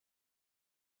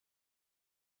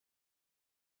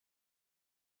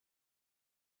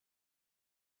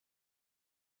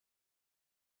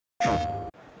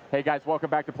Hey guys, welcome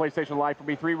back to PlayStation Live from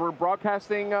E3. We're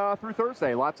broadcasting through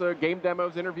Thursday. Lots of game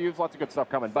demos, interviews, lots of good stuff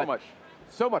coming. So much.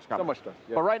 So much coming. So much stuff.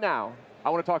 Yeah. But right now,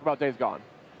 I want to talk about Days Gone.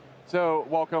 So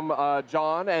welcome,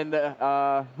 John, and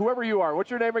whoever you are. What's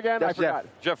your name again? That's I forgot.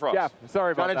 Jeff Ross. Jeff.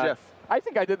 Sorry about John and that. Jeff. I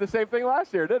think I did the same thing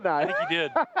last year, didn't I? I think you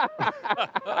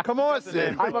did. Come on,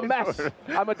 Sid. I'm a mess.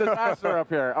 I'm a disaster up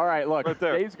here. All right, look. Right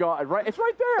there. Days Gone. Right, it's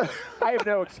right there. I have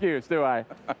no excuse, do I?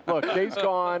 Look, Days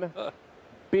Gone.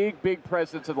 Big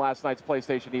presence in last night's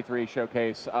PlayStation E3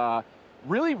 showcase.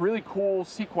 Really, really cool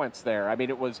sequence there. I mean,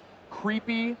 it was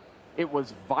creepy. It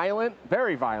was violent,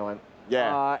 very violent.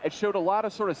 Yeah. It showed a lot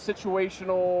of sort of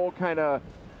situational kind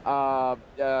of,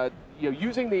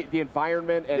 using the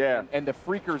environment and the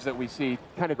freakers that we see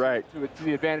kind of to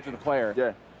the advantage of the player.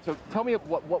 Yeah. So tell me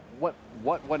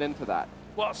what went into that.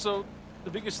 Well, so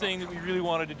the biggest thing that we really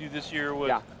wanted to do this year was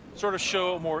sort of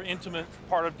show a more intimate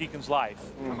part of Deacon's life.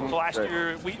 So last year,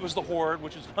 it was the Horde,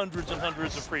 which is hundreds and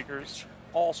hundreds of freakers,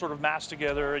 all sort of massed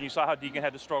together, and you saw how Deacon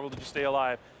had to struggle to just stay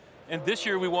alive. And this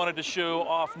year, we wanted to show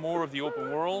off more of the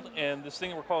open world and this thing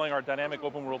that we're calling our dynamic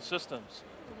open world systems.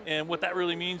 And what that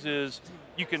really means is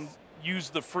you can use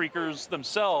the freakers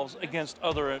themselves against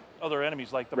other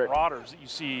enemies, like the Marauders that you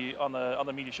see on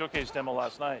the Media Showcase demo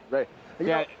last night. Right.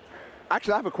 Yeah.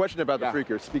 Actually, I have a question about the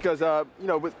freakers because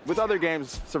with other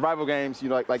games, survival games,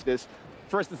 like this,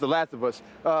 for instance, The Last of Us,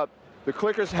 the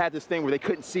clickers had this thing where they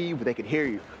couldn't see you, but they could hear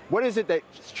you. What is it that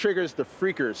triggers the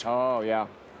freakers? Oh yeah.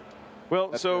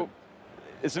 Well, it's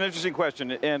an interesting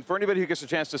question, and for anybody who gets a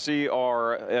chance to see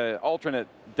our alternate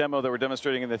demo that we're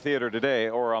demonstrating in the theater today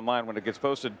or online when it gets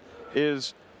posted,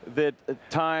 is that the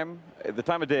time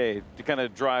of day kind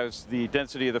of drives the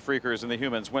density of the freakers and the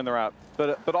humans when they're out,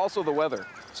 but also the weather.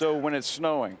 So when it's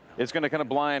snowing, it's going to kind of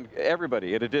blind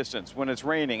everybody at a distance. When it's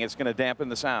raining, it's going to dampen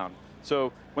the sound.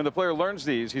 So when the player learns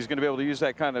these, he's going to be able to use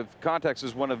that kind of context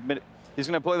as he's going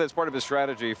to play that as part of his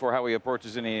strategy for how he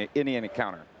approaches any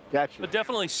encounter. Gotcha. But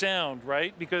definitely sound,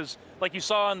 right? Because like you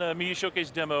saw in the Media Showcase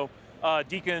demo,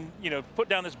 Deacon, put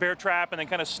down this bear trap and then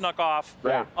kind of snuck off.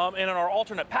 Right. And in our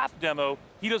alternate path demo,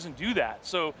 he doesn't do that.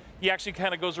 So he actually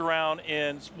kind of goes around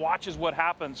and watches what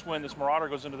happens when this Marauder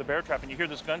goes into the bear trap, and you hear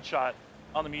this gunshot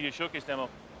on the Media Showcase demo.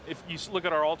 If you look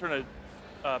at our alternate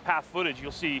path footage,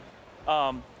 you'll see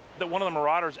that one of the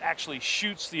Marauders actually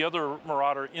shoots the other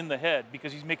Marauder in the head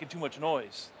because he's making too much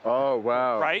noise. Oh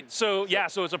wow! Right. So yeah.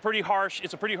 So it's a pretty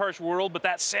harsh world, but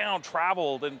that sound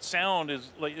traveled, and sound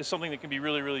is something that can be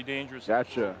really, really dangerous.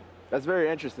 Gotcha. That's very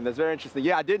interesting. That's very interesting.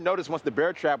 Yeah, I did notice once the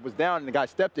bear trap was down and the guy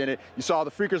stepped in it, you saw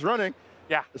the freakers running.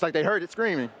 Yeah. It's like they heard it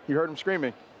screaming. You heard them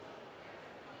screaming.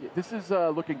 This is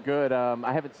looking good.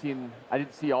 I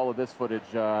didn't see all of this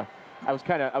footage. I was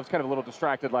kind of a little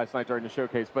distracted last night during the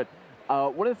showcase, but.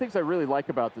 One of the things I really like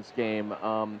about this game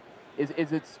is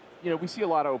it's, we see a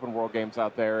lot of open world games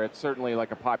out there. It's certainly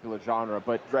like a popular genre,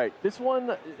 but this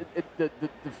one, the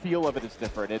feel of it is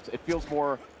different. It feels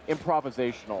more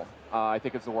improvisational, I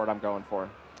think is the word I'm going for.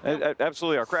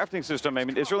 Absolutely. Our crafting system, I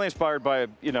mean, it's really inspired by,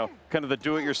 kind of the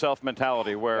do-it-yourself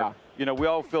mentality where, we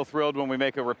all feel thrilled when we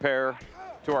make a repair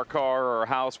to our car or our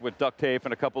house with duct tape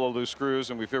and a couple of loose screws,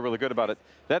 and we feel really good about it.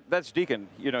 That's Deacon.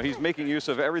 He's making use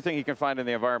of everything he can find in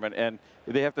the environment, and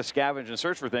they have to scavenge and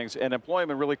search for things and employ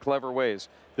them in really clever ways.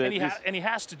 And he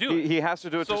has to do it. He has to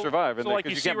do it to survive. So like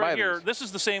you see right here, this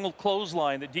is the same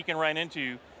clothesline that Deacon ran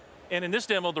into, and in this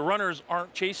demo, the runners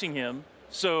aren't chasing him.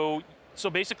 So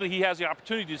basically, he has the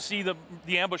opportunity to see the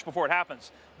ambush before it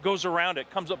happens, goes around it,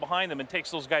 comes up behind them, and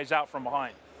takes those guys out from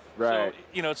behind. Right.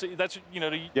 So that's to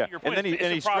your point. And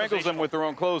then he strangles them with their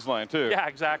own clothesline too. Yeah,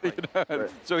 exactly.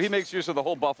 So he makes use of the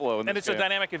whole buffalo. And it's a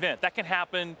dynamic event that can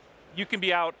happen. You can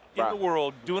be out in the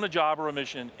world doing a job or a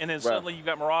mission, and then suddenly you've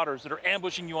got Marauders that are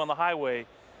ambushing you on the highway,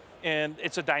 and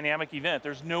it's a dynamic event.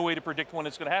 There's no way to predict when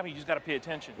it's going to happen. You just got to pay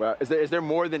attention. Well, is there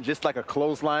more than just like a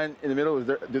clothesline in the middle?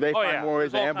 Do they find more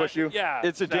ways to ambush you? Yeah,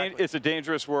 it's a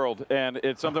dangerous world, and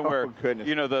it's something where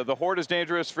the Horde is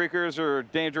dangerous, freakers are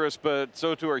dangerous, but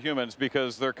so too are humans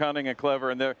because they're cunning and clever,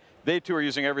 and they too are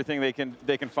using everything they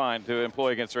can find to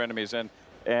employ against their enemies. And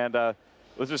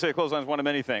let's just say clothesline is one of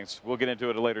many things. We'll get into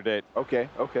it at a later date. Okay.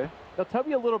 Now tell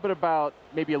me a little bit about,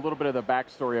 maybe a little bit of the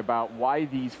backstory about why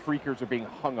these freakers are being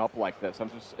hung up like this.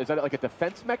 Is that like a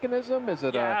defense mechanism? Is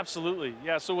it absolutely.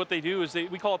 Yeah, so what they do is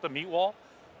we call it the meat wall.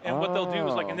 And what they'll do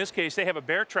is, like in this case, they have a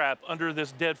bear trap under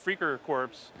this dead freaker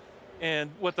corpse. And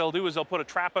what they'll do is they'll put a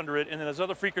trap under it, and then as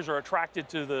other freakers are attracted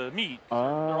to the meat, they're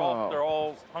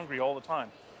all hungry all the time.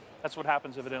 That's what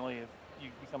happens, evidently, if you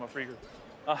become a freaker.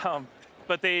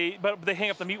 But they hang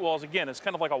up the meat walls again. It's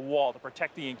kind of like a wall to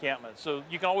protect the encampment. So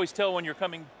you can always tell when you're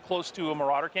coming close to a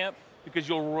Marauder camp because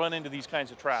you'll run into these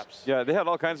kinds of traps. Yeah, they had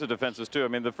all kinds of defenses too. I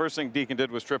mean, the first thing Deacon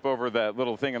did was trip over that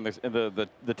little thing in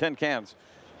the tin cans.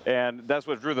 And that's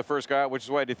what drew the first guy out, which is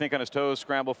why he'd think on his toes,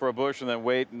 scramble for a bush, and then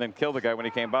wait, and then kill the guy when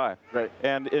he came by. Right.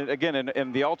 And again,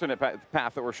 in the alternate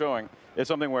path that we're showing, it's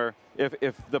something where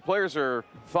if the players are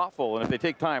thoughtful and if they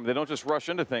take time, they don't just rush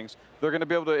into things, they're going to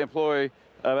be able to employ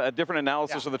a different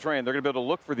analysis of the terrain. They're going to be able to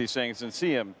look for these things and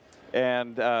see them.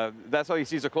 And that's how he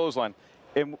sees a clothesline.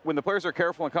 And when the players are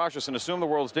careful and cautious and assume the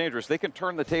world's dangerous, they can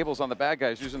turn the tables on the bad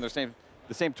guys using the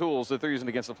same tools that they're using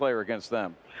against the player against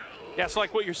them. Yeah, so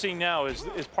like what you're seeing now is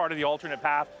part of the alternate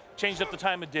path. Changed up the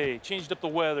time of day, changed up the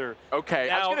weather. Okay,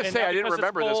 I was going to say, I didn't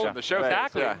remember this from the show.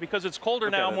 Exactly, Yeah. because it's colder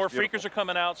now, more freakers are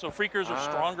coming out, so freakers are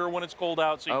stronger when it's cold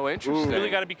out. So you really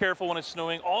got to be careful when it's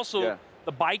snowing. Also,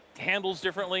 the bike handles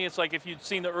differently. It's like if you'd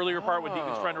seen the earlier part when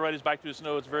Deacon's trying to ride his bike through the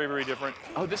snow, it's very, very different.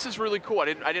 Oh, this is really cool. I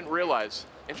didn't realize.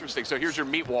 Interesting. So here's your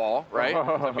meat wall, right?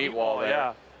 The meat wall there.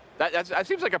 Yeah. That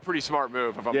seems like a pretty smart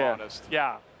move, if I'm honest.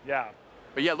 Yeah, yeah.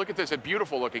 But yeah, look at this, a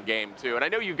beautiful looking game too. And I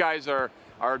know you guys are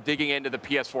digging into the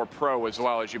PS4 Pro as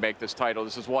well as you make this title.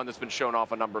 This is one that's been shown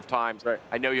off a number of times. Right.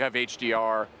 I know you have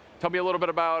HDR. Tell me a little bit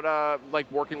about like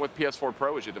working with PS4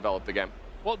 Pro as you develop the game.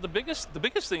 Well, the biggest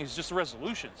thing is just the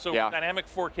resolution. So dynamic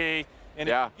 4K, and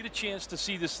if you get a chance to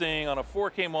see this thing on a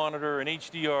 4K monitor and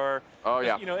HDR,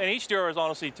 you know, and HDR is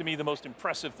honestly to me the most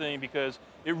impressive thing because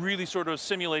it really sort of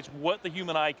simulates what the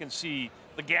human eye can see.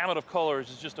 The gamut of colors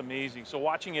is just amazing. So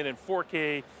watching it in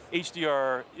 4K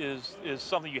HDR is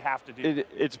something you have to do.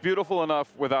 It's beautiful enough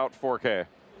without 4K,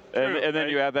 and then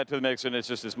you add that to the mix, and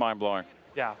it's mind-blowing.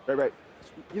 Yeah. Right.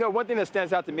 You know, one thing that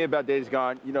stands out to me about Days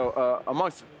Gone, you know,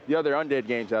 amongst the other undead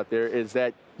games out there, is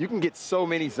that you can get so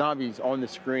many zombies on the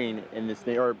screen in this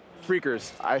thing, or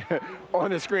freakers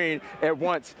on the screen at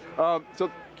once.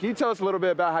 So can you tell us a little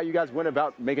bit about how you guys went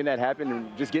about making that happen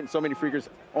and just getting so many freakers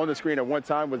on the screen at one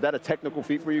time? Was that a technical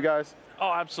feat for you guys?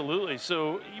 Oh, absolutely.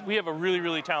 So we have a really,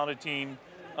 really talented team.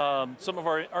 Some of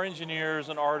our engineers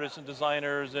and artists and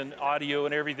designers and audio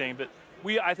and everything, but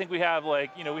I think we have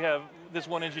like, you know, we have this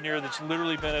one engineer that's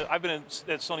literally been, I've been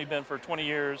at Sony Ben for 20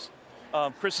 years.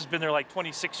 Chris has been there like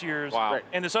 26 years. Wow.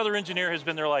 And this other engineer has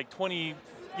been there like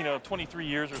 23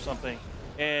 years or something.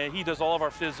 And he does all of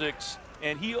our physics.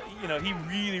 And he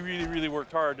really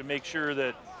worked hard to make sure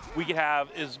that we could have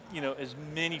as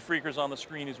many freakers on the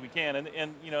screen as we can.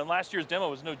 And you know, last year's demo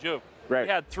was no joke. Right. We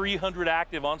had 300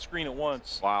 active on screen at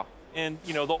once. Wow. And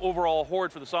you know, the overall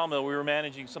horde for the sawmill, we were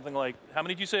managing something like, how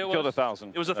many did you say it was? Killed 1,000.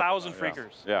 It was 1,000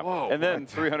 freakers. Yeah. Whoa. And then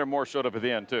 300 more showed up at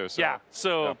the end too. So. Yeah.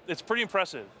 So it's pretty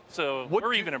impressive. So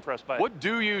we're even impressed by it. What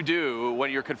do you do when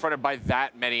you're confronted by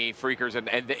that many freakers and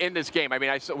in this game? I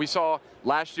mean, we saw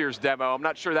last year's demo. I'm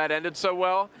not sure that ended so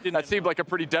well. That seemed like a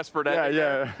pretty desperate ending.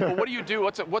 Yeah. But what do you do?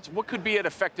 What could be an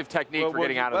effective technique for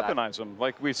getting out of that? Weaponize them,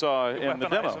 like we saw in the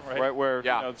demo, them, right? Where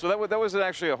Yeah. you know, so that wasn't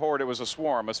actually a horde; it was a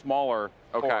swarm, a smaller.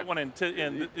 Okay. One in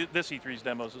this E3's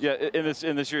demos. Yeah, in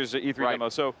this year's E3 demo.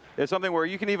 So it's something where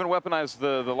you can even weaponize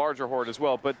the larger horde as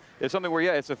well. But it's something where,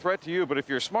 yeah, it's a threat to you. But if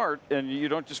you're smart and you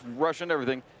don't just rush into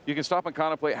everything, you can stop and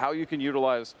contemplate how you can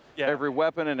utilize every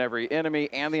weapon and every enemy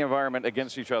and the environment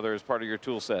against each other as part of your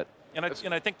tool set. And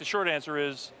I think the short answer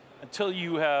is until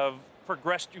you have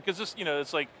progressed, because this, you know,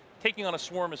 it's like taking on a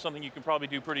swarm is something you can probably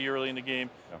do pretty early in the game.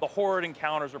 Yeah. The horde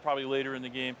encounters are probably later in the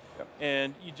game,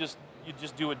 and you just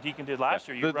do what Deacon did last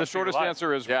year. The shortest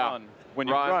answer is run. When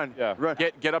you run.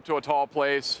 Get up to a tall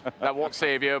place. That won't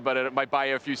save you, but it might buy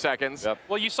you a few seconds. Yep.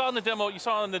 Well, you saw in the demo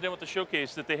at the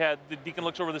showcase that they had the Deacon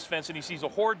looks over this fence and he sees a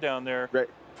horde down there. Right.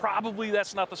 Probably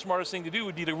that's not the smartest thing to do.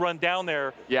 Would be to run down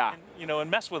there. Yeah. And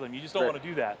mess with them. You just don't want to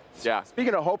do that. Yeah.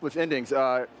 Speaking of hopeless endings,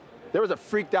 there was a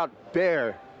freaked out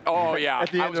bear. Oh yeah.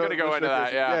 I was going to go into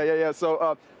that. Yeah.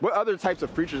 So what other types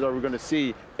of creatures are we going to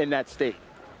see in that state?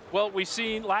 Well,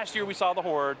 last year we saw the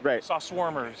horde, right. We saw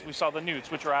swarmers, we saw the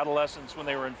newts, which are adolescents when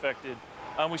they were infected.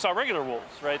 We saw regular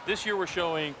wolves, right? This year we're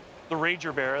showing the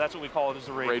rager bear, that's what we call it, is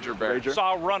the rager bear. We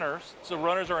saw runners, so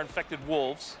runners are infected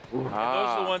wolves. And those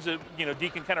are the ones that, you know,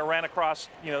 Deacon kind of ran across,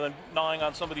 you know, then gnawing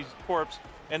on somebody's corpse,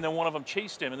 and then one of them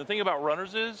chased him. And the thing about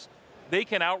runners is they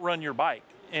can outrun your bike.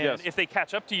 And if they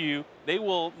catch up to you, they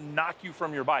will knock you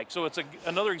from your bike. So it's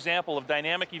another example of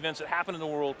dynamic events that happen in the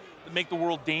world that make the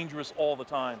world dangerous all the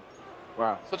time.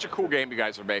 Wow, such a cool game you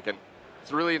guys are making.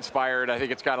 It's really inspired. I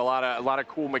think it's got a lot of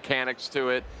cool mechanics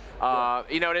to it.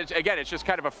 You know, and it's just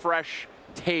kind of a fresh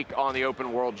take on the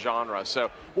open world genre.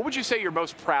 So, what would you say you're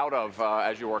most proud of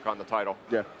as you work on the title?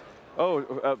 Yeah.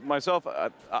 Oh, myself,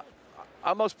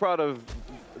 I'm most proud of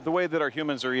the way that our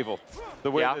humans are evil.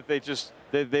 The way that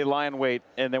they lie in wait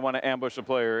and they want to ambush a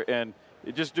player and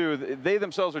they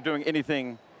themselves are doing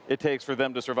anything it takes for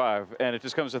them to survive, and it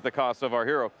just comes at the cost of our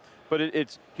hero. But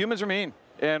it's humans are mean,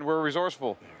 and we're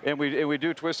resourceful, and we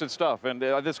do twisted stuff. And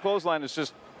this clothesline is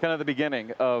just kind of the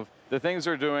beginning of the things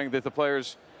they're doing that the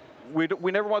players. We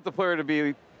never want the player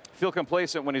to feel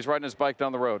complacent when he's riding his bike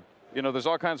down the road. You know, there's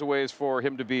all kinds of ways for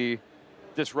him to be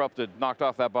disrupted, knocked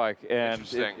off that bike, and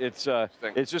it's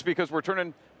just because we're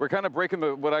kind of breaking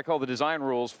what I call the design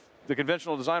rules, the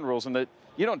conventional design rules, and that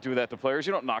you don't do that to players.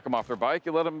 You don't knock them off their bike.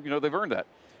 You let them, they've earned that.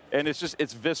 And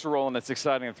it's visceral and it's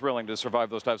exciting and thrilling to survive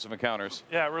those types of encounters.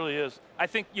 Yeah, it really is. I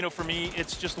think, for me,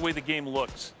 it's just the way the game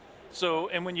looks. So,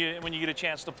 and when you get a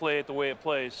chance to play it the way it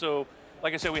plays. So,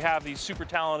 like I said, we have these super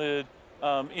talented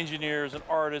engineers and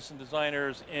artists and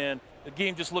designers, and the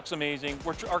game just looks amazing.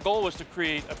 Our goal was to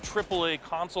create a AAA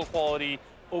console quality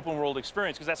open world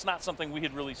experience, because that's not something we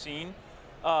had really seen.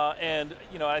 And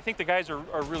I think the guys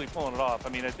are really pulling it off. I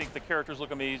mean, I think the characters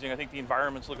look amazing. I think the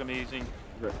environments look amazing,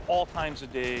 right, all times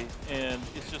of day, and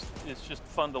it's just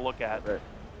fun to look at. Right.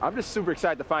 I'm just super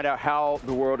excited to find out how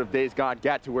the world of Days Gone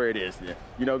got to where it is.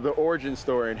 The origin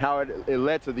story and how it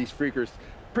led to these freakers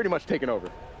pretty much taking over.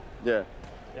 Yeah.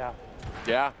 Yeah.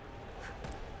 Yeah.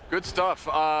 Good stuff,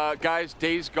 guys.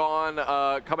 Days Gone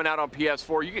coming out on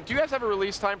PS4. Do you guys have a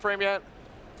release time frame yet?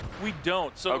 We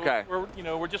don't. So okay.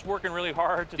 we're just working really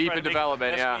hard to deep try to in make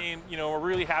development. the best Yeah. game. We're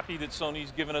really happy that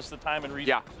Sony's given us the time and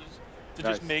resources to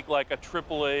nice. just make like a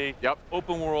AAA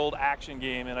open world action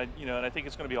game, and I think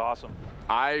it's going to be awesome.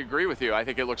 I agree with you. I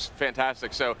think it looks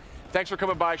fantastic. So thanks for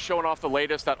coming by, showing off the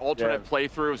latest. That alternate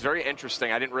playthrough was very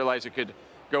interesting. I didn't realize it could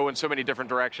go in so many different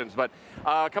directions. But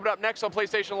coming up next on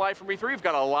PlayStation Live from E3, we've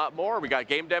got a lot more. We got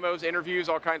game demos, interviews,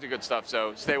 all kinds of good stuff.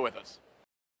 So stay with us.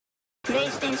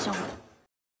 PlayStation